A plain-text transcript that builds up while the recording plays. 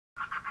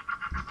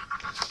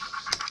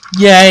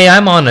Yay,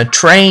 I'm on a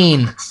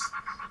train!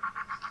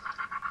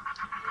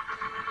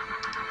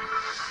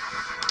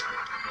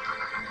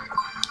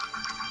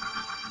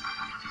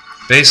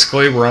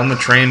 Basically, we're on the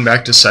train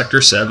back to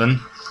Sector 7.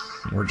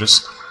 We're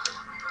just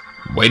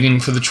waiting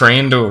for the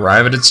train to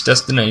arrive at its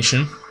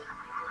destination.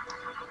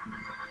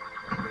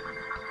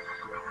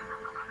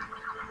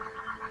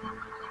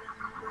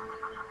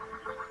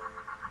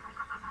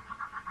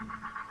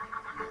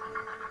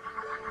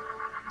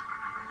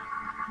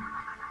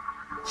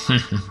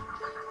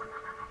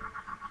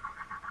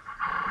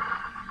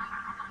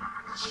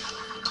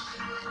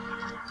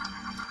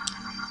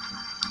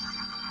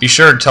 Be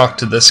sure to talk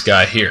to this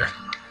guy here.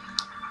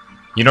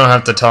 You don't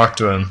have to talk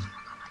to him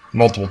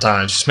multiple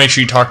times. Just make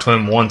sure you talk to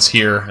him once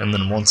here and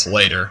then once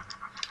later.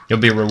 You'll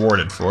be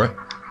rewarded for it.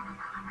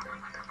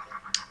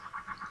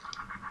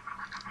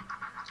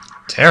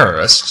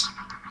 Terrorists?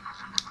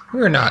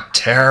 We're not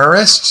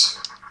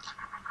terrorists.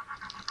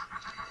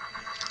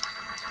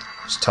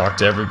 Just talk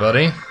to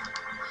everybody.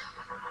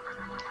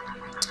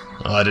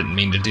 Well, I didn't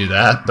mean to do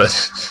that, but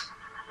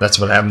that's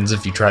what happens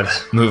if you try to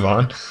move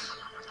on.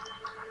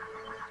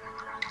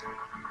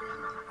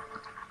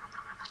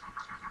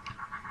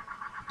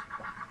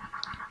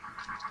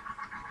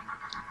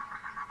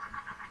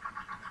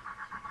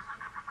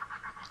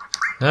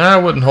 I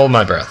wouldn't hold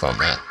my breath on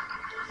that.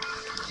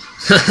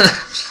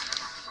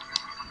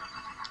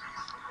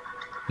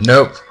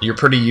 Nope, you're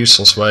pretty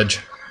useless,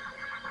 Wedge.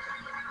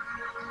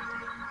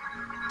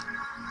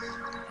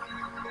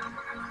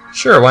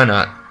 Sure, why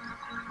not?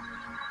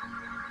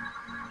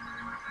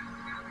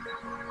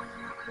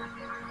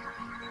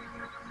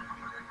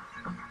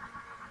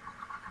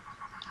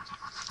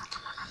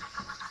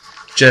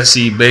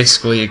 Jesse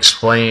basically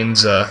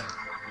explains I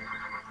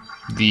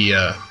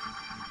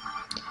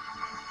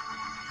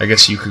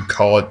guess you could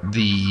call it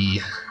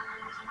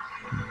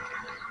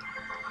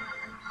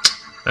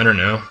I don't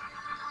know,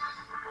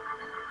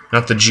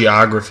 not the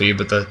geography,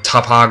 but the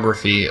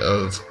topography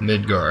of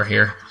Midgar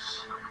here.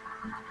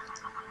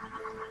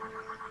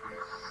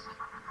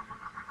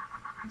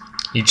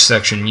 Each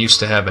section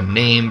used to have a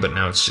name, but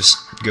now it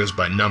just goes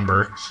by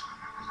number.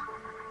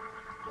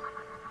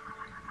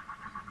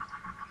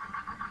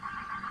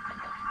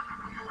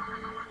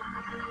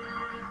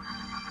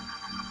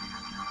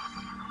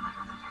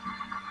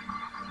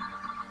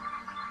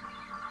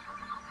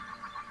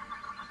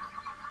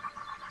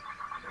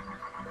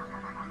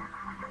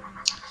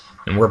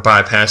 And we're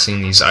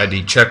bypassing these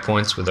ID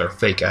checkpoints with our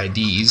fake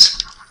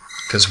IDs,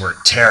 because we're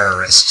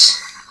terrorists.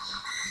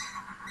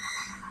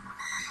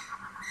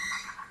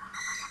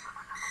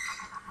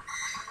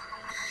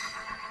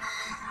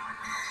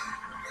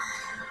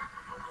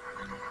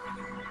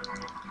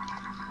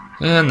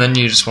 And then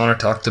you just want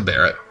to talk to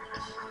Barrett.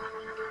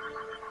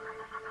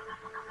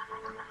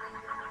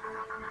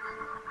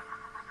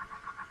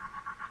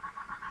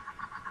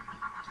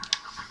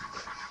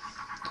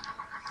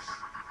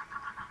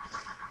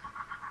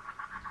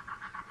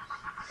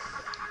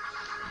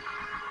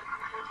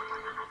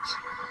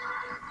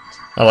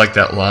 I like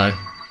that line.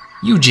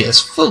 You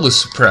just full of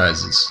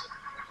surprises.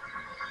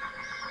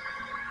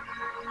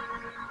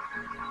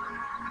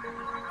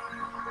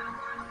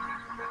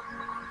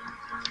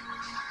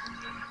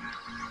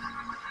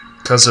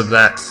 Because of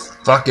that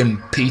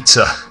fucking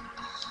pizza. At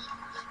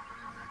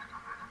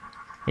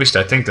least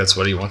I think that's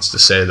what he wants to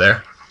say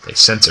there. They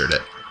censored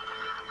it.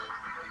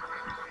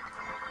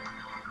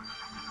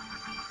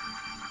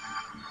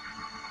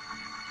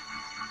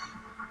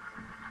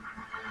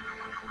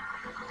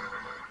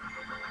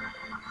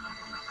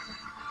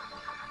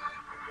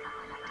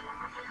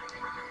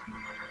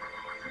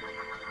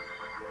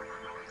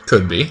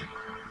 Could be.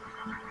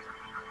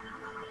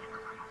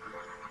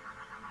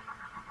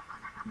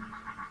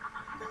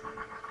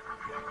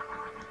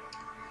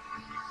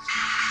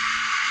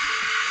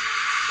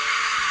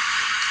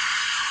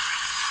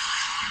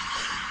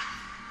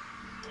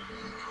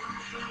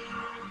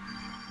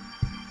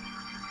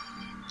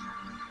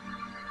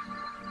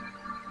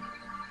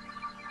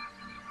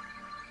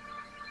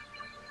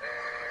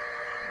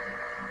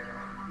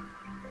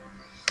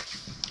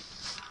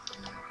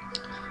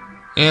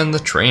 And the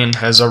train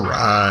has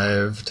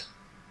arrived.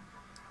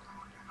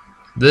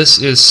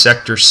 This is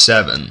Sector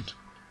 7.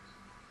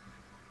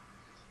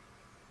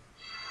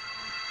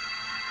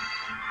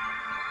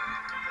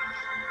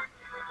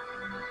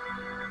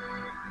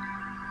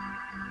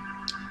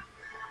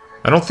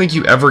 I don't think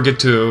you ever get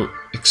to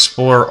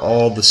explore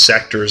all the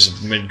sectors of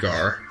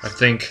Midgar. I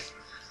think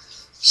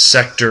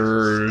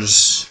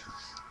sectors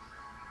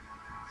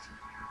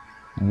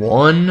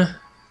 1,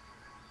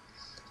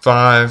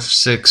 5,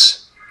 6,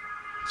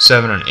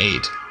 7, and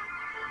 8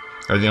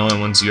 are the only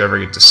ones you ever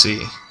get to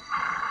see.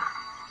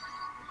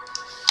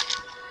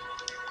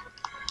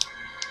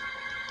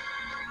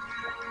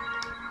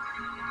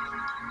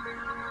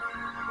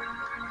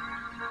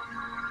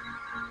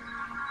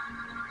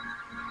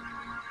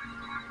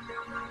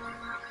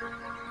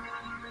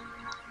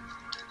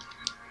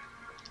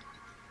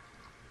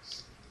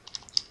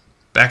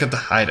 Back at the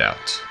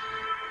hideout.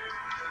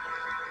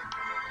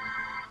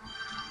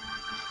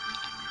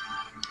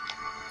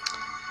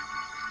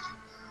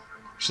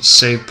 There's a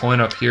save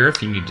point up here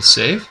if you need to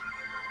save.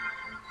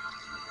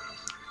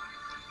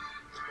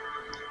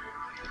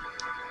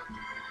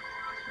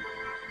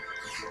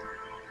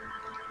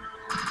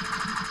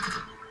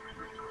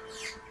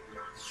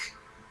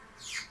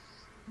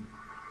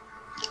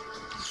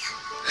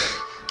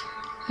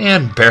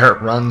 And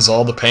Barrett runs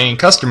all the paying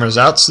customers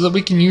out so that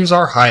we can use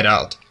our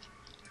hideout.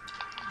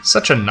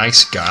 Such a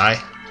nice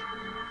guy.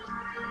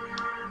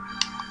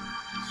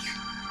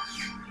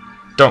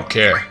 Don't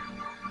care.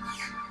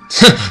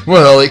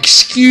 Well,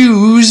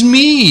 excuse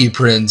me,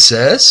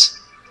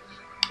 princess.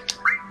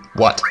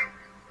 What?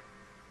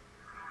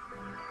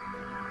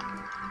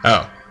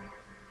 Oh.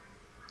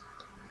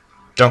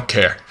 Don't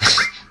care.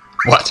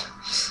 What?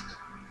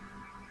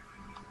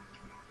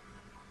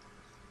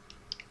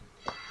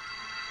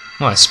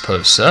 Well, I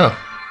suppose so.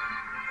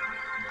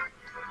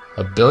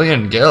 1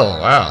 billion gil,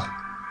 wow.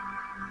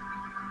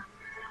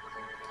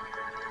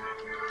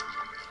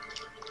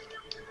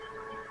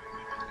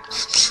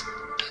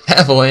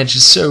 Avalanche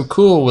is so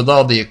cool with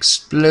all the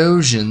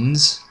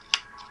explosions.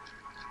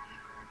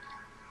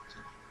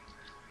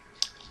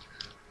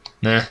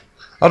 Nah,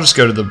 I'll just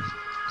go to the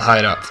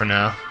hideout for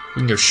now. We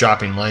can go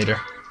shopping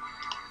later.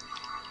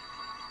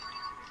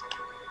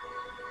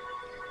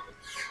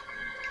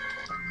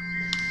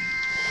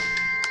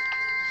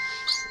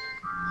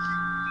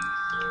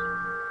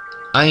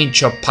 I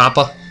ain't your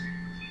papa.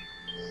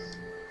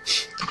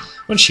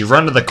 Wouldn't she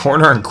run to the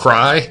corner and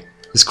cry?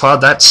 Is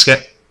Cloud that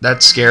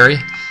scary?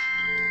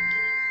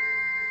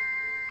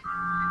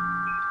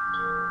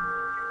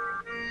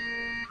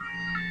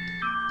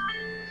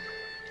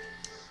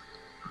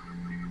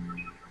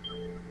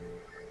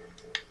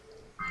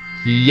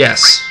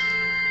 Yes,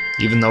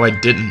 even though I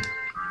didn't.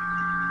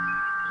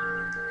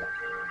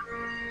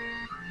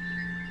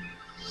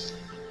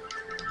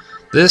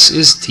 This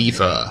is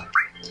Tifa.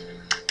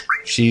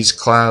 She's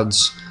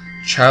Cloud's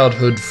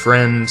childhood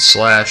friend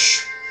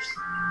slash,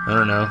 I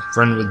don't know,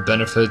 friend with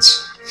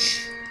benefits.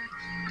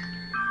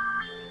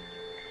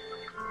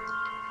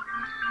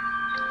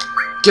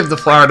 Give the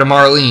flower to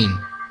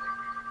Marlene.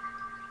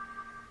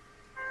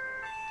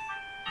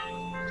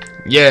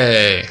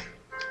 Yay.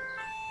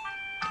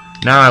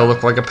 Now I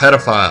look like a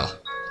pedophile.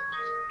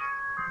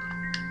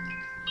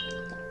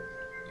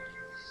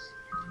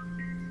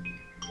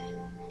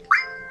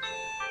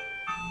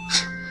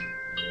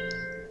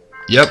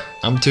 Yep,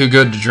 I'm too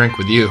good to drink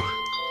with you.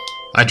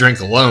 I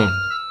drink alone,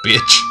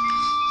 bitch.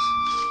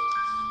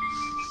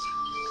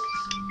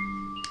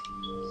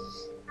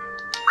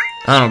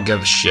 I don't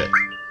give a shit.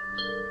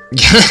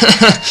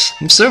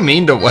 I'm so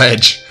mean to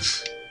Wedge.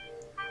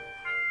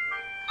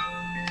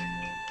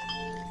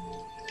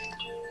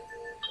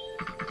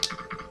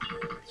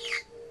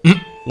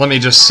 Let me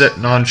just sit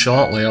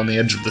nonchalantly on the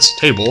edge of this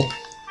table.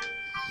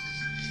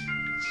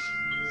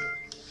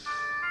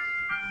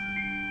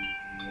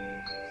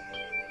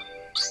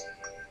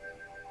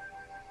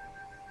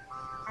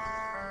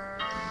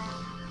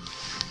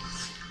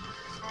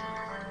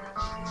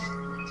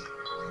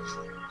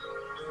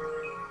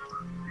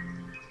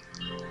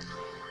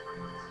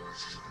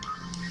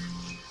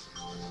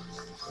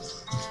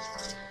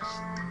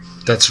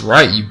 That's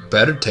right, you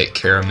better take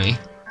care of me.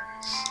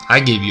 I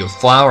gave you a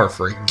flower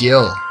for a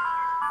gil.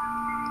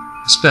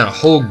 I spent a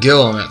whole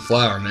gil on that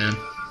flower, man.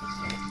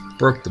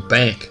 Broke the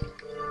bank.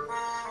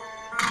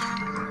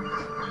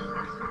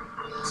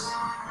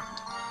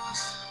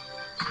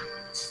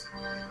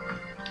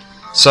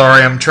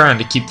 Sorry, I'm trying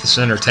to keep this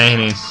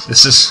entertaining.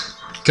 This is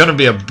gonna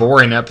be a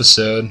boring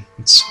episode.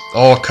 It's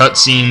all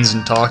cutscenes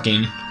and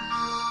talking.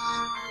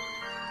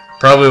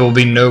 Probably will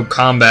be no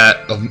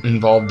combat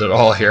involved at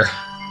all here.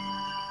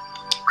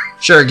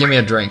 Sure, give me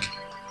a drink.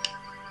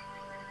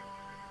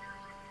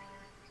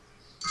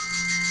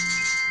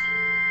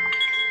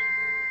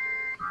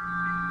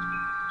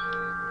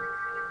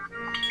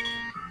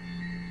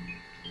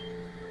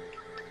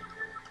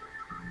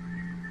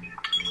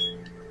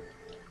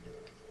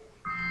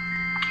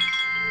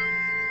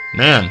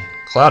 Man,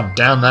 Cloud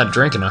downed that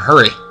drink in a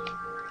hurry.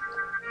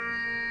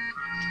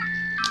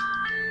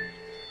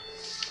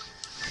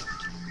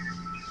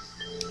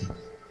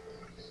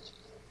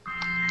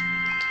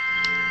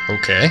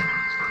 Okay.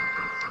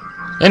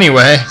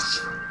 Anyway,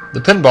 the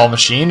pinball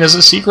machine is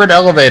a secret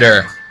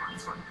elevator.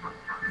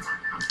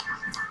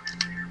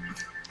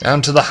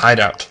 Down to the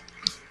hideout.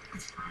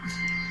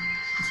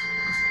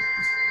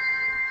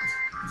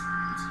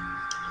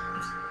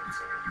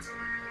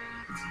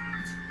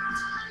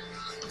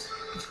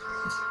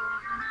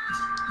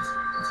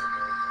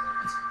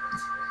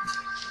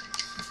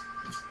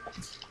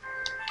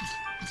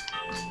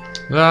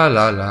 La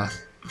la la.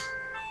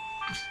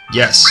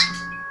 Yes.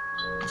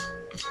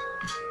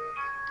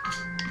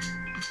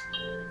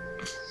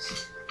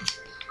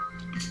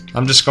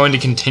 I'm just going to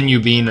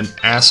continue being an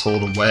asshole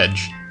to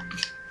Wedge.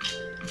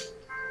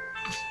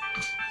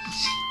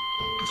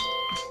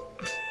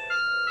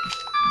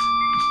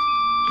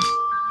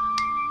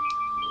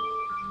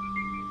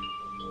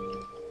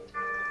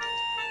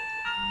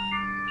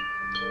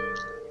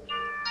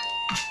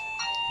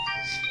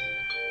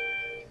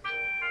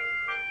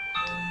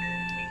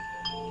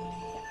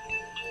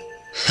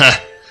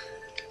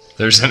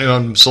 there's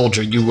any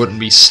soldier, you wouldn't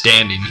be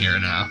standing here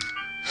now.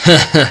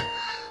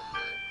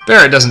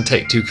 Barrett doesn't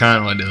take too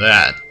kindly to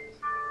that.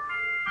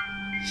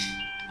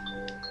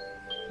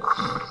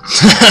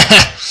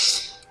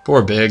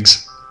 Poor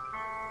Biggs.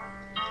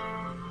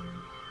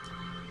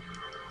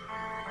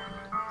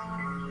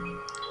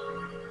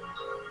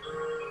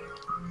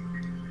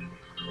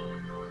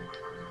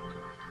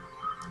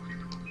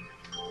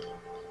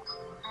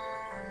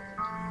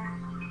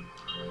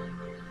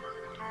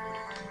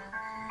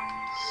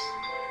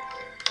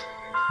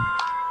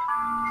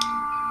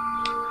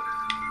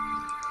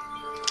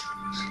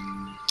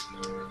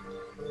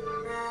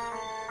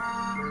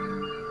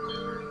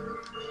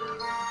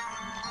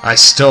 I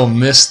still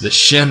miss the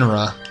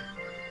Shinra.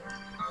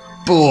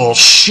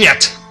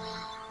 Bullshit!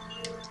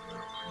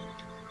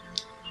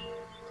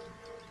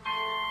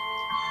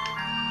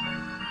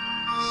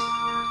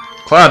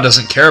 Cloud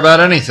doesn't care about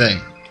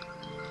anything.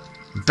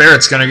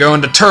 Barrett's gonna go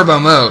into turbo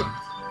mode.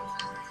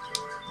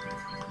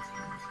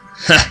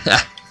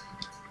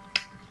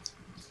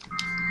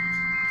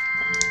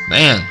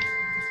 Man,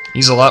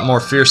 he's a lot more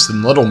fierce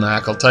than Little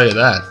Mac, I'll tell you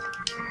that.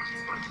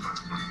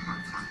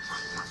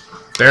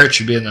 Barrett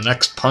should be in the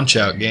next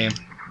Punch-Out game.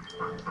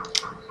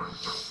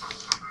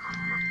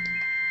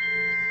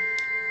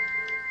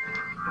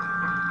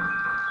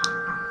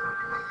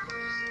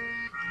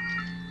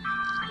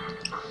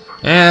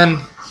 And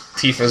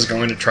Tifa's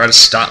going to try to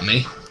stop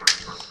me.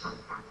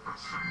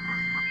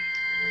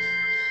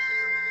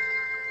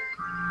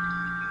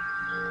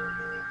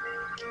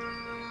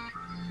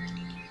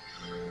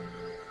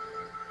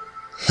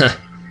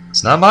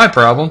 It's not my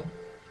problem.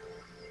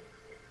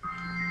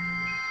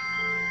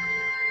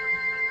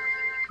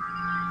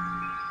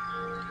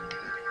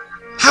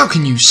 How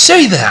can you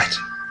say that?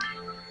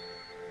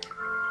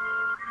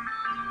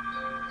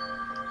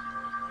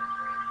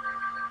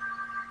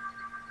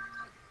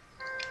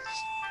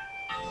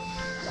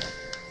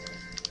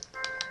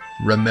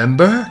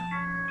 Remember?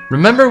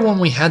 Remember when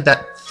we had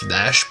that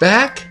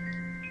flashback?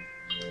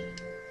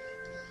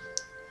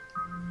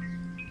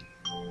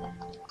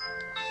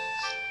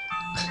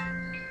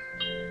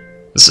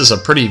 This is a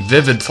pretty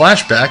vivid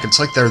flashback. It's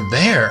like they're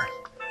there.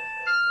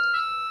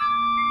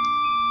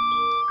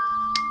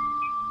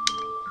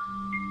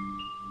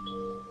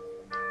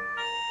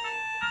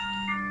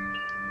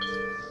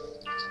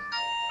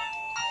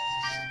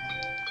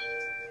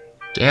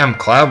 Damn,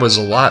 Cloud was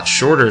a lot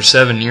shorter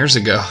 7 years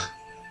ago.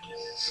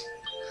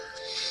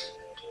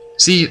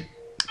 See,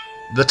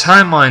 the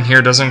timeline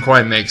here doesn't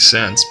quite make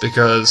sense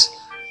because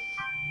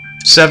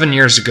 7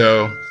 years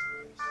ago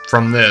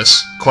from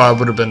this, Cloud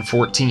would have been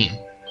 14.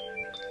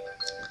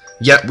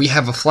 Yet we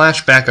have a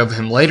flashback of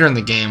him later in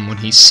the game when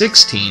he's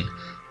 16,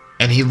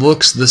 and he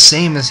looks the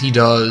same as he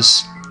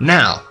does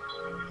now.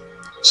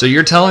 So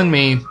you're telling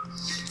me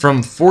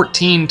from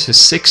 14 to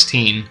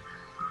 16,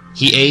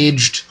 he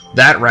aged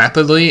that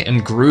rapidly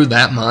and grew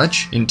that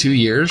much in 2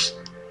 years?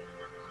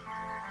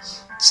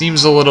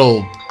 Seems a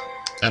little,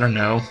 I don't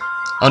know,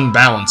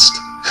 unbalanced.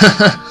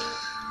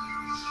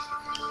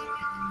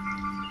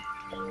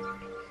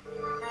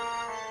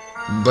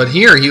 But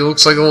here he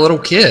looks like a little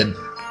kid.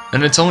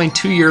 And it's only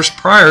 2 years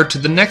prior to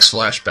the next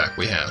flashback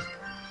we have.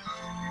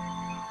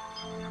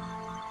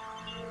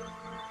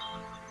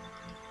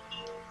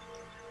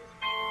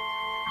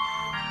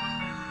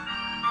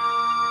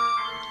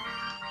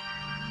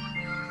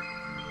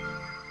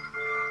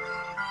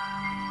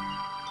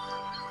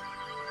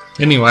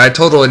 Anyway, I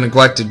totally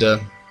neglected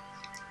to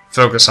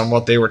focus on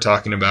what they were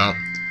talking about.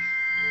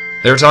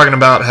 They were talking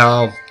about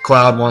how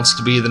Cloud wants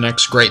to be the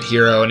next great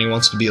hero and he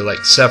wants to be like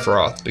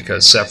Sephiroth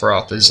because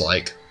Sephiroth is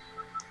like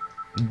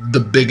the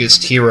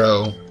biggest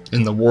hero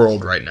in the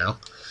world right now.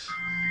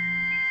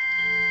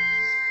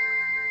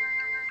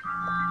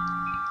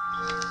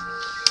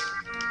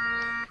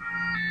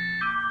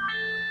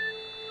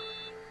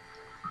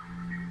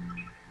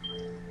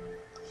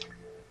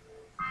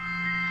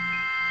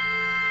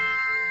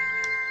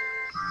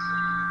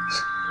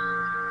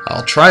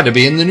 I'll try to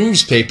be in the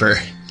newspaper.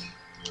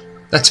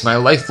 That's my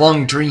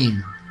lifelong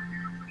dream.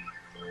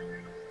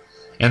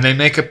 And they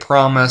make a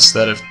promise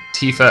that if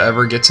Tifa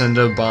ever gets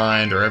into a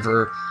bind or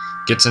ever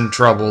gets in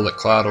trouble, that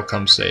Cloud will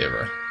come save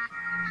her.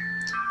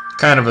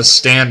 Kind of a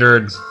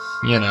standard,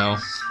 you know,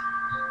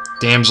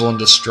 damsel in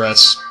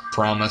distress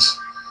promise.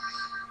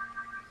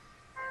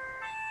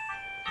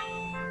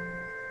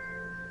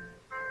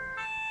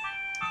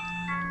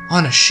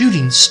 On a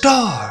shooting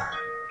star.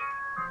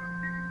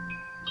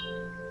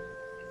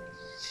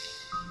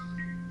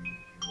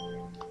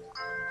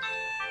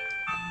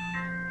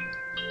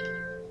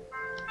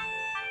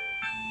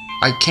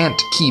 I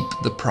can't keep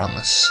the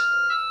promise.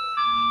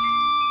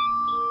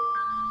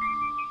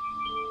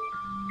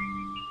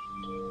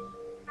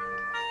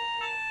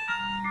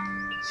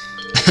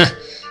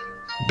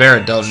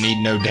 Barrett don't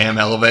need no damn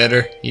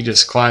elevator. He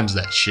just climbs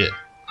that shit.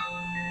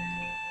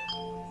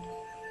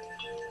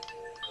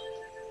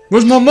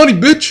 Where's my money,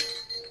 bitch?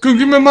 Go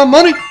give me my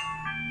money.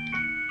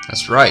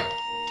 That's right.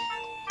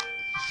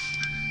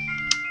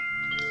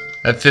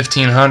 That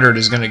 1,500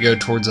 is going to go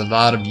towards a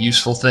lot of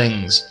useful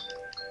things.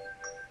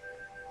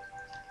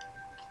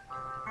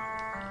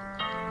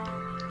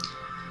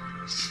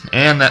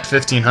 And that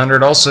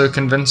 1500 also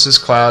convinces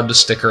Cloud to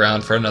stick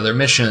around for another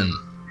mission.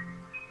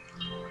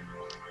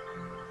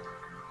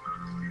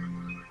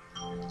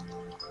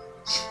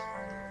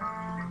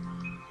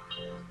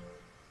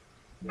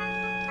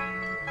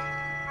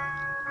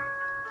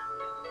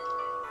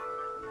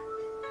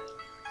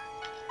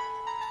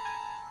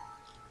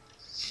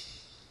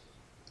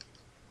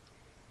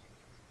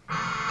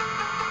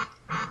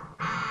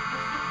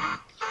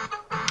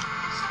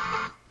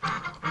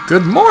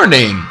 Good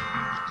morning!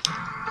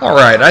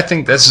 Alright, I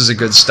think this is a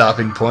good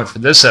stopping point for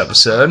this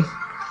episode.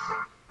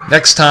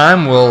 Next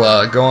time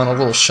we'll go on a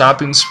little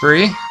shopping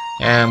spree,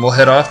 and we'll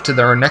head off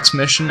to our next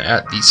mission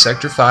at the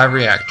Sector 5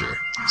 reactor.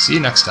 See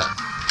you next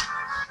time.